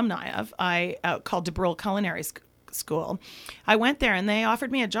was an alumni of, called DeBrule Culinary School. I went there, and they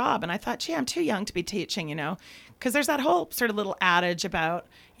offered me a job, and I thought, gee, I'm too young to be teaching, because there's that whole sort of little adage about,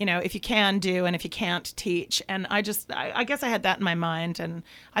 if you can do and if you can't teach. And I guess I had that in my mind, and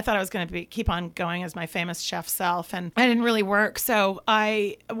I thought I was going to keep on going as my famous chef self, and it didn't really work. So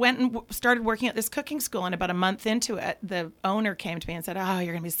I went and started working at this cooking school, and about a month into it, the owner came to me and said, oh,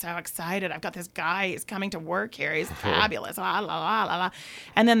 you're going to be so excited. I've got this guy. He's coming to work here. He's fabulous. La, la, la, la, la.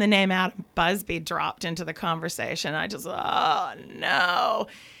 And then the name Adam Busby dropped into the conversation. I just, oh, no.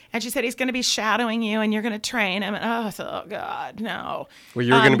 And she said, he's going to be shadowing you, and you're going to train him. And oh God, no. Well,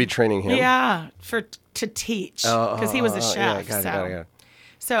 you were going to be training him? Yeah, to teach, because he was a chef. Yeah, got it.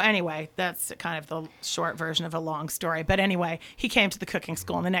 So anyway, that's kind of the short version of a long story. But anyway, he came to the cooking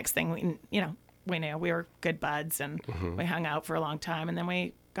school, and the next thing, we knew we were good buds, and we hung out for a long time, and then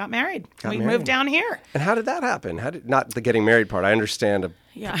we got married. We married. moved down here. And how did that happen? Not the getting married part. I understand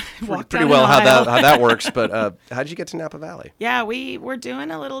Yeah, pretty well how that works. But how did you get to Napa Valley? Yeah, we were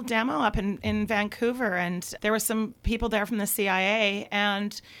doing a little demo up in Vancouver, and there were some people there from the CIA,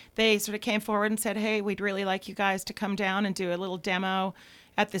 and they sort of came forward and said, "Hey, we'd really like you guys to come down and do a little demo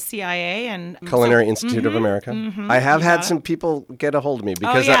at the CIA and Culinary Institute of America. I have had some people get a hold of me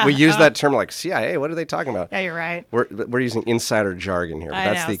because we use that term like CIA. What are they talking about? Yeah, you're right. We're using insider jargon here.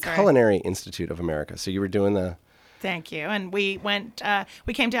 But that's the Culinary Institute of America. So you were doing the... Thank you. And we went,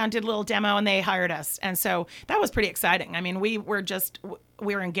 we came down, did a little demo, and they hired us. And so that was pretty exciting. I mean, we were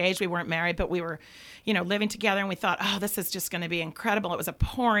engaged. We weren't married, but we were, living together. And we thought, oh, this is just going to be incredible. It was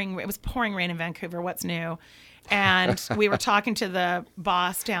pouring rain in Vancouver. What's new? And we were talking to the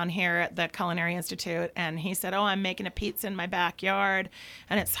boss down here at the Culinary Institute, and he said, oh, I'm making a pizza in my backyard,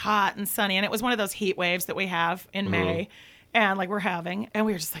 and it's hot and sunny. And it was one of those heat waves that we have in May. And we're having, and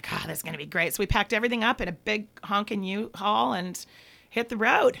we were just like, oh, this is going to be great. So we packed everything up in a big honking U-Haul and hit the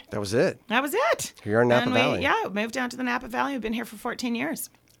road. That was it. That was it. Here you are in Napa Valley. Yeah, moved down to the Napa Valley. We've been here for 14 years.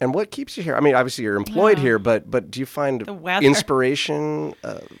 And what keeps you here? I mean, obviously you're employed here, but do you find inspiration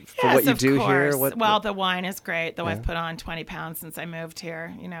for what you do here? Well, the wine is great, though I've put on 20 pounds since I moved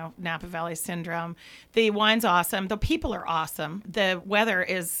here, Napa Valley syndrome. The wine's awesome. The people are awesome. The weather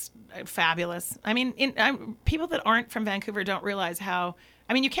is fabulous. I mean, people that aren't from Vancouver don't realize how...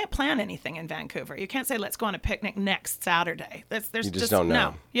 I mean, you can't plan anything in Vancouver. You can't say, let's go on a picnic next Saturday. You just don't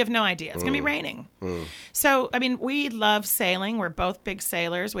know. No, you have no idea. It's going to be raining. So, I mean, we love sailing. We're both big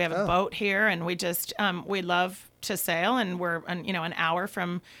sailors. We have a boat here, and we just, we love to sail, and we're, an hour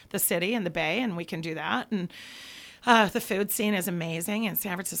from the city and the bay, and we can do that. And the food scene is amazing in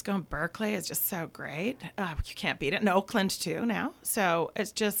San Francisco and Berkeley is just so great. You can't beat it. And Oakland, too, now. So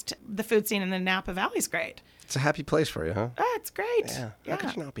it's just the food scene in the Napa Valley is great. It's a happy place for you, huh? Oh, it's great. Yeah. How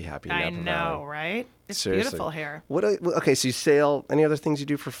could you not be happy in I Napa know, Valley? right? It's Seriously. beautiful here. Okay, so you sail. Any other things you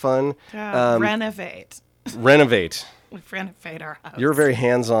do for fun? Renovate. Renovate. We renovate our house. You're a very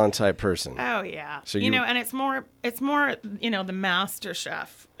hands-on type person. Oh yeah. So and it's more the master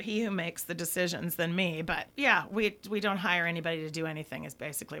chef, he who makes the decisions than me. But yeah, we don't hire anybody to do anything is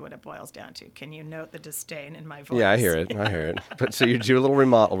basically what it boils down to. Can you note the disdain in my voice? Yeah, I hear it. But so you do a little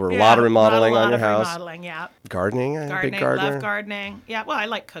remodel, a lot of remodeling on your house. Remodeling, yeah. Gardening, big gardener. Love gardening. Yeah, well, I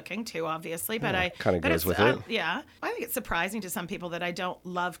like cooking too, obviously, but kind of goes with it. Yeah, I think it's surprising to some people that I don't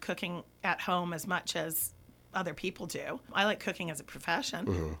love cooking at home as much as other people do. I like cooking as a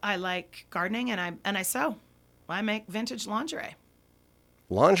profession. I like gardening, and I sew. I make vintage lingerie.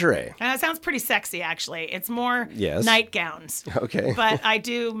 Lingerie. And it sounds pretty sexy, actually. It's more nightgowns. Okay. But I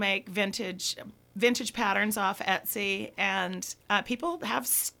do make vintage patterns off Etsy, and people have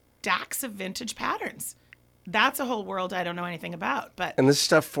stacks of vintage patterns. That's a whole world I don't know anything about. And this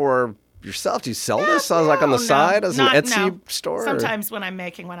stuff for yourself? Do you sell this on the side as an Etsy store? Sometimes when I'm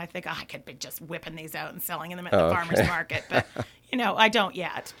making one, I think I could be just whipping these out and selling them at the farmer's market. But, I don't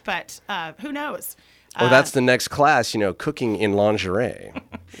yet. But who knows? That's the next class, cooking in lingerie.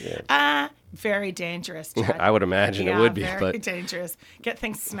 Very dangerous, Judd. I would imagine it would be. Very dangerous. Get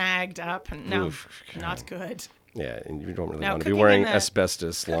things snagged up. And not good. Yeah, and you don't really want to be wearing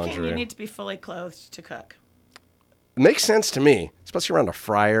asbestos lingerie. You need to be fully clothed to cook. Makes sense to me, especially around a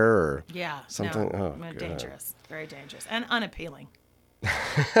fryer or something. Dangerous, very dangerous, and unappealing.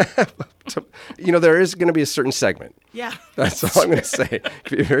 There is going to be a certain segment. Yeah, that's all I'm going to say. It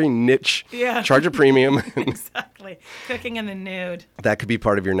could be a very niche. Yeah, charge a premium. Exactly, cooking in the nude. That could be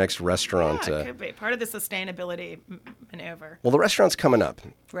part of your next restaurant. Yeah, it could be part of the sustainability maneuver. Well, the restaurant's coming up.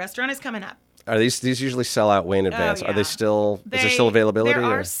 The restaurant is coming up. Are these usually sell out way in advance? Are they still? Is there still availability? There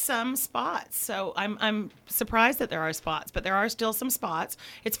are some spots, so I'm surprised that there are spots, but there are still some spots.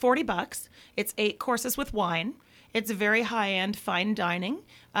 It's $40. It's 8 courses with wine. It's very high-end, fine dining.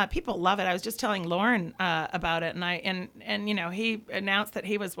 People love it. I was just telling Lauren about it, and he announced that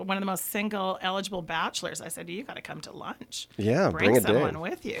he was one of the most single eligible bachelors. I said, you got to come to lunch. Yeah, bring someone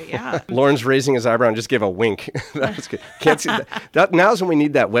with you. Yeah. Lauren's raising his eyebrow and just gave a wink. That was good. Can't see that. Now's when we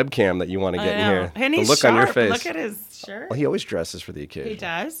need that webcam that you want to get in here. And he's the look sharp. on your face. Look at his shirt. Well, he always dresses for the occasion. He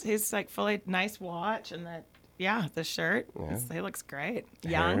does. He's like fully nice watch and that. Yeah, the shirt. Yeah. He looks great.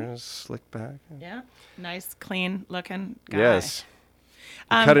 Young. Hair is slicked back. Yeah. Nice, clean looking guy. Yes.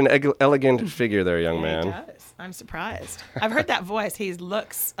 Cut an elegant figure there, young man. He does. I'm surprised. I've heard that voice. He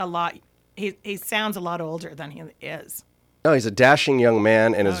looks a lot, he sounds a lot older than he is. No, he's a dashing young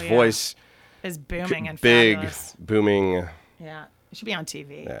man, and his voice is booming and big, fabulous. Booming. Yeah. You should be on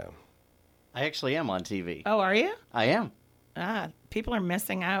TV. Yeah. I actually am on TV. Oh, are you? I am. people are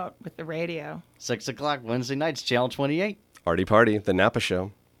missing out with the radio. 6 o'clock Wednesday nights, Channel 28. Artie Party, the Napa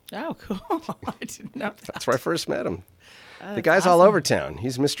Show. Oh, cool. I didn't know that. That's where I first met him. Oh, The guy's all over town.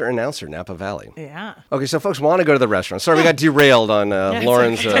 He's Mr. Announcer, Napa Valley. Yeah. Okay, so folks want to go to the restaurant. Sorry, we got derailed on it's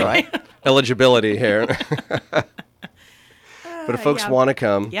Lauren's okay. eligibility here. But if folks yeah. want to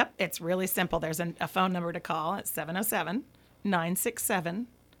come, Yep, it's really simple. There's a phone number to call. It's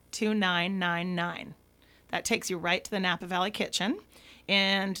 707-967-2999. That takes you right to the Napa Valley Kitchen.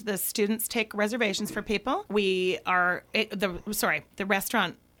 And the students take reservations for people. The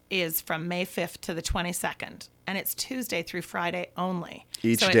restaurant is from May 5th to the 22nd. And it's Tuesday through Friday only.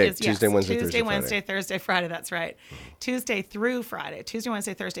 Each So it day, is, Tuesday, Wednesday, Tuesday, Thursday, Wednesday, Friday. Thursday, Friday. That's right. Tuesday through Friday. Tuesday,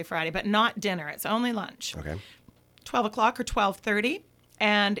 Wednesday, Thursday, Friday. But not dinner. It's only lunch. okay. 12 o'clock or 12:30,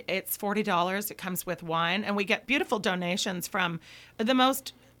 and it's $40. It comes with wine, and we get beautiful donations from the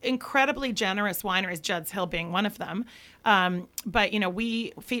most incredibly generous wineries, Judd's Hill being one of them. But,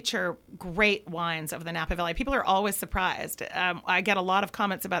 we feature great wines of the Napa Valley. People are always surprised. I get a lot of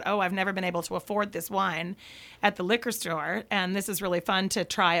comments about, I've never been able to afford this wine at the liquor store, and this is really fun to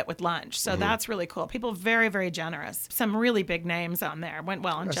try it with lunch. So that's really cool. People very, very generous. Some really big names on there. Went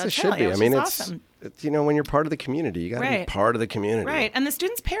well in As it Judd's should Hill, be. which I mean, is it's, awesome. when you're part of the community, you got to be Right. part of the community. Right, and the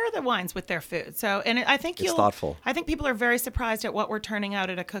students pair the wines with their food. So, I think It's thoughtful. I think people are very surprised at what we're turning out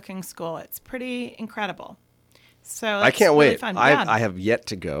at a cooking school. It's pretty incredible. So I that's can't really wait. fun. I have yet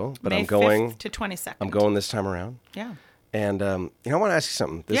to go, but May I'm going. 5th to 22nd. I'm going this time around. Yeah. And I want to ask you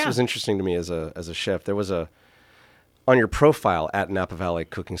something. This Yeah. was interesting to me as a chef. There was on your profile at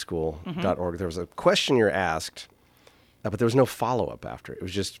NapaValleyCookingSchool.org, there was a question you're asked, but there was no follow-up after. It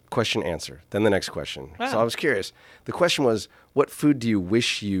was just question, answer, then the next question. So Wow. I was curious. The question was, what food do you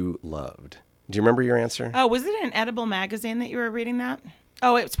wish you loved? Do you remember your answer? Oh, was it in Edible Magazine that you were reading that?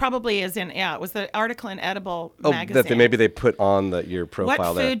 Oh, it probably is in, it was the article in Edible Magazine. That maybe they put on your profile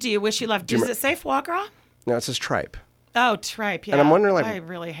What there. food do you wish you loved? Does it say foie gras? No, it says tripe. Oh, tripe, yeah. I'm wondering, I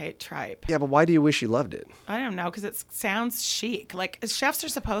really hate tripe. Yeah, but why do you wish you loved it? I don't know, because it sounds chic. Like, chefs are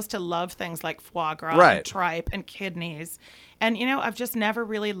supposed to love things like foie gras Right. and tripe and kidneys. And, I've just never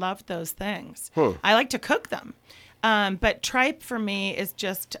really loved those things. I like to cook them. But tripe for me is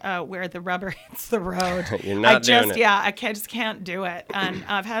just where the rubber hits the road. You're not doing it. Yeah, I just can't do it. And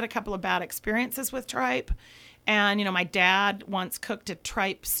I've had a couple of bad experiences with tripe. And, my dad once cooked a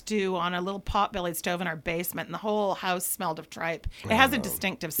tripe stew on a little pot-bellied stove in our basement, and the whole house smelled of tripe. It has a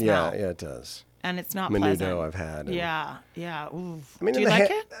distinctive smell. Yeah, it does. And it's not Menudo pleasant. I've had. and- Yeah. Ooh. I mean, Do in you the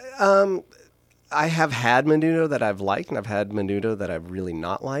like it? I have had menudo that I've liked, and I've had menudo that I've really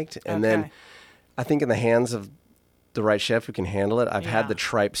not liked. And then Okay. I think in the hands of the right chef who can handle it, I've had Yeah. the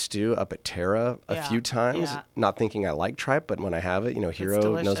tripe stew up at Terra a Yeah, few times, yeah. not thinking I like tripe, but when I have it, Hero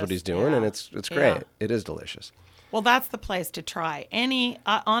knows what delicious, he's doing, and yeah. it's great. Yeah. It is delicious. Well, that's the place to try.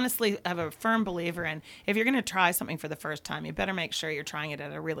 I honestly am a firm believer in, if you're going to try something for the first time, you better make sure you're trying it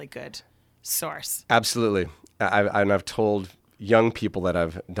at a really good source. Absolutely. I've told young people that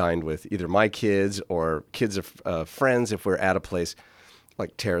I've dined with, either my kids or kids of friends, if we're at a place,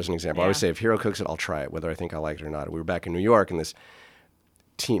 like Terra as an example. I always Yeah. say, if Hero cooks it, I'll try it, whether I think I like it or not. We were back in New York, and this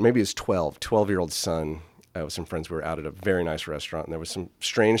teen, maybe his 12-year-old son, with some friends, we were out at a very nice restaurant, and there was some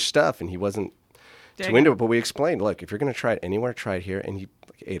strange stuff, and he wasn't too into it, but we explained, look, if you're going to try it anywhere, try it here, and he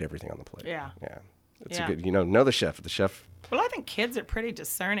ate everything on the plate. Yeah. Yeah. It's Yeah. a good, know the chef. The chef, Well, I think kids are pretty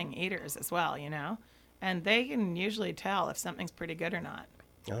discerning eaters as well, and they can usually tell if something's pretty good or not.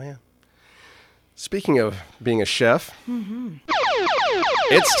 oh yeah. Speaking of being a chef,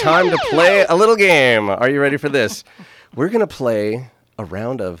 it's time to play a little game. Are you ready for this? We're going to play a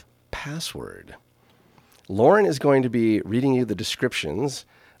round of password. Lauren is going to be reading you the descriptions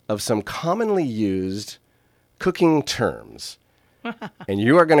of some commonly used cooking terms. And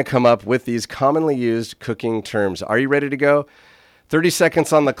you are going to come up with these commonly used cooking terms. Are you ready to go? 30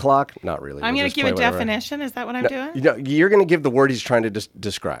 seconds on the clock. Not really. I'm We'll going just to give a play whatever. definition. Is that what I'm doing? You're going to give the word he's trying to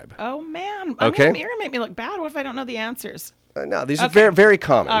describe. Oh, man. Okay. You're going to make me look bad. What if I don't know the answers? No, these are Okay. very, very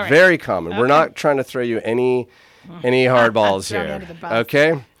common. All right. Very common. We're Okay. not trying to throw you any hardballs Throw me here. under the bus.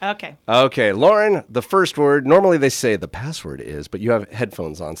 Okay? Okay. Okay, Lauren, the first word, normally they say the password is, but you have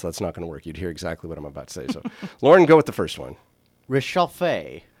headphones on, so that's not going to work. You'd hear exactly what I'm about to say. So, Lauren, go with the first one.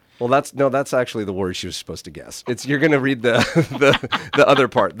 Réchauffé. Well, that's actually the word she was supposed to guess. You're going to read the other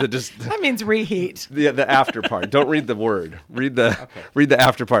part, That means reheat. the after part. Don't read the word. Read the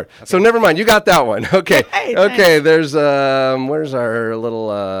after part. So never mind. You got that one. Okay. Hey, okay. thanks. There's where's our little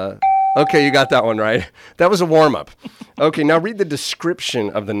okay, you got that one right. That was a warm up. Okay, now read the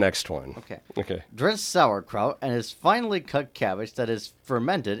description of the next one. Okay. Okay. Dressed sauerkraut and is finely cut cabbage that is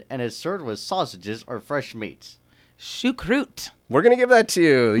fermented and is served with sausages or fresh meats. Choucroute. We're going to give that to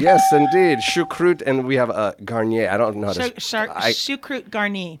you. Yes, indeed. Choucroute, and we have Garnier. I don't know how to... Choucroute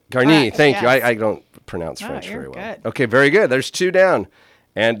Garni. Garni, Correct, thank you. yes. I don't pronounce French you're very well. good. Okay, very good. There's 2 down.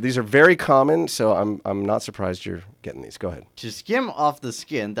 And these are very common, so I'm not surprised you're getting these. Go ahead. To skim off the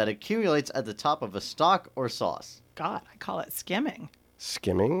skin that accumulates at the top of a stock or sauce. God, I call it skimming.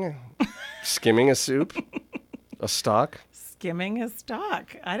 Skimming? Skimming a soup? A stock? Skimming a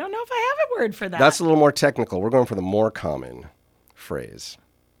stock. I don't know if I have a word for that. That's a little more technical. We're going for the more common phrase,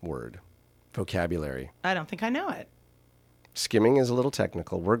 word, vocabulary. I don't think I know it. Skimming is a little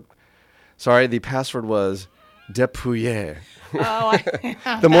technical. Sorry, the password was dépouiller. Oh,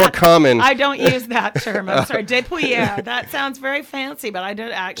 The more common. I don't use that term. I'm sorry. Dépouiller. That sounds very fancy, but I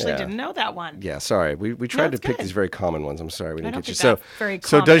didn't know that one. Yeah, sorry. We tried to it's pick good. these very common ones. I'm sorry we didn't don't get you. think that's very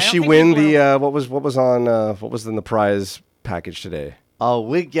So common. does I she don't think win people the what was in the prize package today? A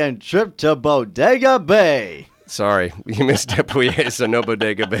weekend trip to Bodega Bay. Sorry, you missed Dépouiller, so no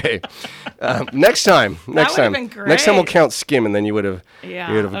Bodega Bay. Next time. would've been Next time we'll great. count skim, and then you would have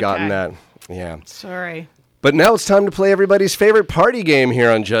Yeah, gotten okay. that. Yeah. Sorry. But now it's time to play everybody's favorite party game here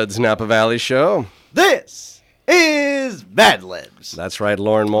on Judd's Napa Valley Show. This is Mad Libs. That's right,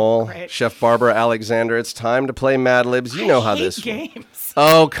 Lauren Mole, Great. Chef Barbara Alexander. It's time to play Mad Libs. You know how hate this. games.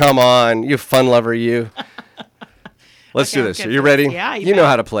 Oh, come on, you fun lover, you. Let's Okay, do I'm this. good Are you for ready? this. Yeah, you You know bet.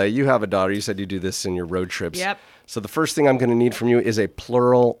 how to play. You have a daughter. You said you do this in your road trips. Yep. So the first thing I'm going to need from you is a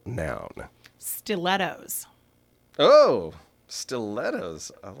plural noun. Stilettos. Oh,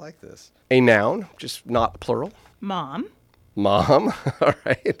 stilettos. I like this. A noun, just not plural. Mom. Mom. All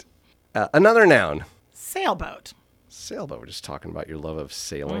right. Another noun. Sailboat. Sailboat. We're just talking about your love of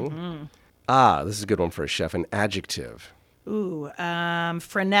sailing. Mm-hmm. This is a good one for a chef. An adjective. Ooh,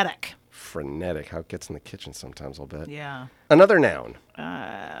 frenetic. Frenetic. How it gets in the kitchen sometimes, I'll bet. Yeah. Another noun.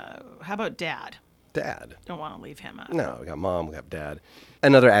 How about dad? Dad. Don't want to leave him out. No, we got mom, we got dad.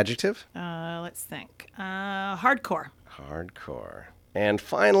 Another adjective. Let's think. Hardcore. Hardcore. And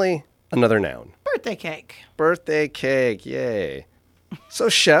finally, another noun. Birthday cake. Birthday cake. Yay. So,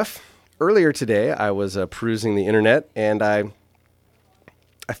 chef, earlier today I was perusing the internet and I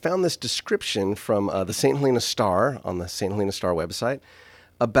found this description from the St. Helena Star on the St. Helena Star website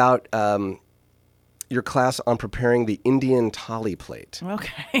about your class on preparing the Indian thali plate.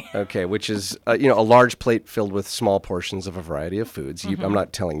 Okay. Okay, which is a large plate filled with small portions of a variety of foods. I'm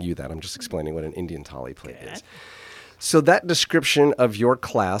not telling you that. I'm just explaining what an Indian thali plate is. So that description of your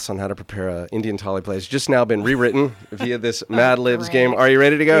class on how to prepare an Indian thali plate has just now been rewritten via this Mad Libs great. game. Are you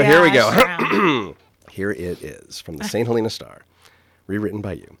ready to go? Here we Yeah, go. sure am. Here it is from the St. Helena Star, rewritten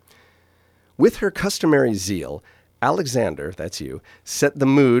by you. With her customary zeal, Alexander, that's you, set the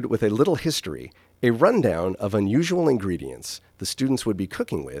mood with a little history, a rundown of unusual ingredients the students would be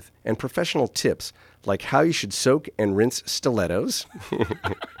cooking with, and professional tips like how you should soak and rinse stilettos,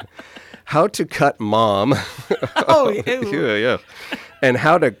 how to cut mom, Oh, ew. yeah, and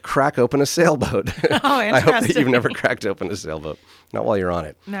how to crack open a sailboat. Oh, I hope that interesting. you've never cracked open a sailboat, not while you're on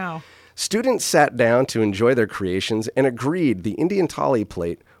it. No. Students sat down to enjoy their creations and agreed the Indian thali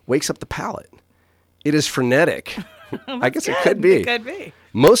plate wakes up the palate. It is frenetic. I guess it could be. It could be.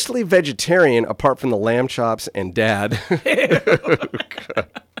 Mostly vegetarian apart from the lamb chops and dad.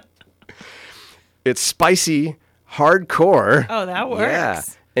 It's spicy, hardcore. Oh, that works. Yeah.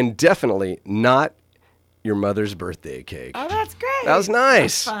 And definitely not your mother's birthday cake. Oh, that's great. That was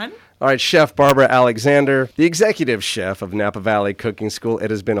nice. That's fun. All right, Chef Barbara Alexander, the executive chef of Napa Valley Cooking School.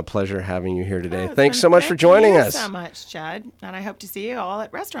 It has been a pleasure having you here today. Oh, Thanks so much for joining us. Thank you so much, Judd. And I hope to see you all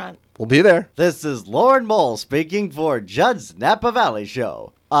at restaurant. We'll be there. This is Lauren Mole speaking for Judd's Napa Valley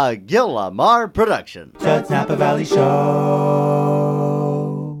Show, a Gil Lamar production. Judd's Napa Valley Show.